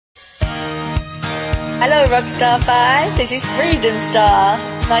Hello Rockstar 5, this is Freedom Star.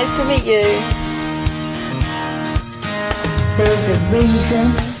 Nice to meet you. There's a reason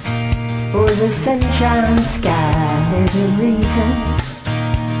for the sunshine sky. There's a reason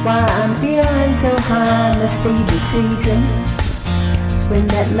why I'm feeling so high. Must be the season when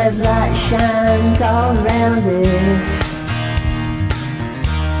that love light shines all around us.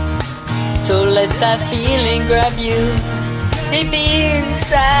 So let that feeling grab you deep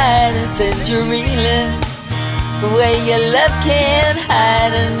inside and send you reeling where your love can't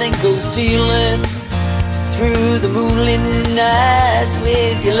hide, and then go stealing through the moonlit nights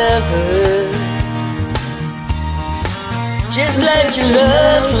with your lover. Just let your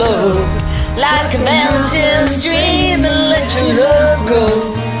love flow like a mountain stream, and let your love go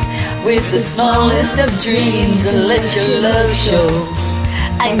with the smallest of dreams, and let your love show.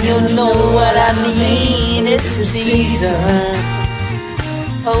 And you'll know what I mean, it's a season.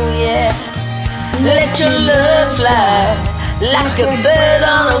 Oh yeah. Let your love fly like a bird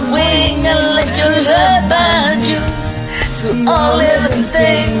on a wing, and let your love bind you to all living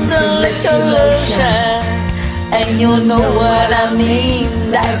things, and let your love shine. And you'll know what I mean,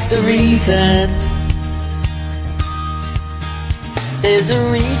 that's the reason. There's a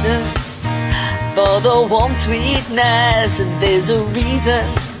reason for the warm sweet nights, and there's a reason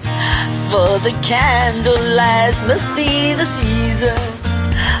for the candle lights. Must be the season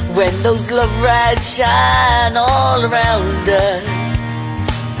when those love lights shine all around us.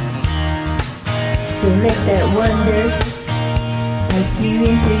 To let that wonder take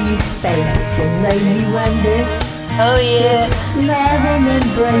you into your space and lay you under. Oh yeah. Love and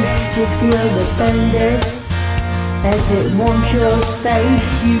embrace, just feel the thunder as it warms your face,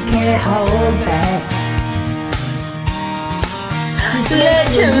 you can't hold back. Let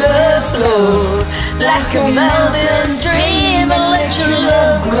your love flow like a mountain stream, and let your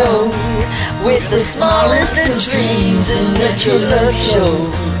love grow with the smallest of dreams, and let your love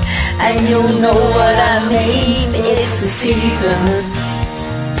show. And you'll know what I mean, it's a season.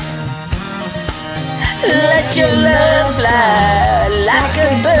 Let your love fly like a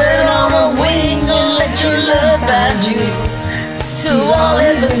bird on a wing, and let your love bind you to all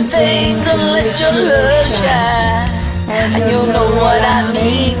living things, and let your love shine. And you'll know what I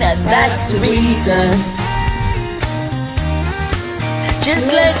mean, that's the reason. Just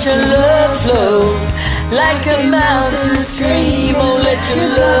let your love flow like a mountain stream, oh let your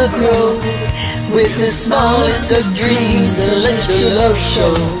love grow with the smallest of dreams, and let your love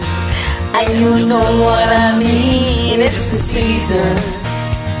show. And you know what I mean, it's the season.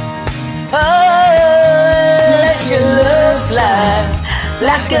 Oh, let your love fly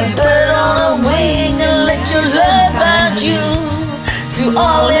like a bird on a wing, and let your love bind you to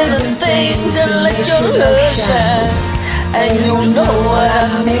all living things, and let your love shine. And you'll know what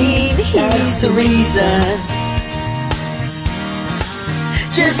I mean, he's the reason.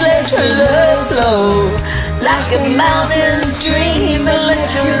 Just let your love flow like a mountain stream, and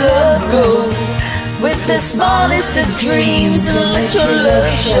let your love go with the smallest of dreams, and let your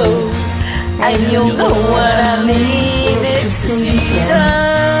love show. And you'll know what I mean, it's the season.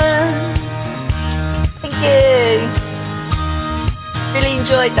 Thank you. Really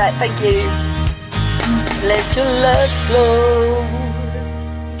enjoyed that, thank you. Let your love flow.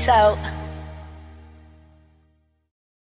 Peace out.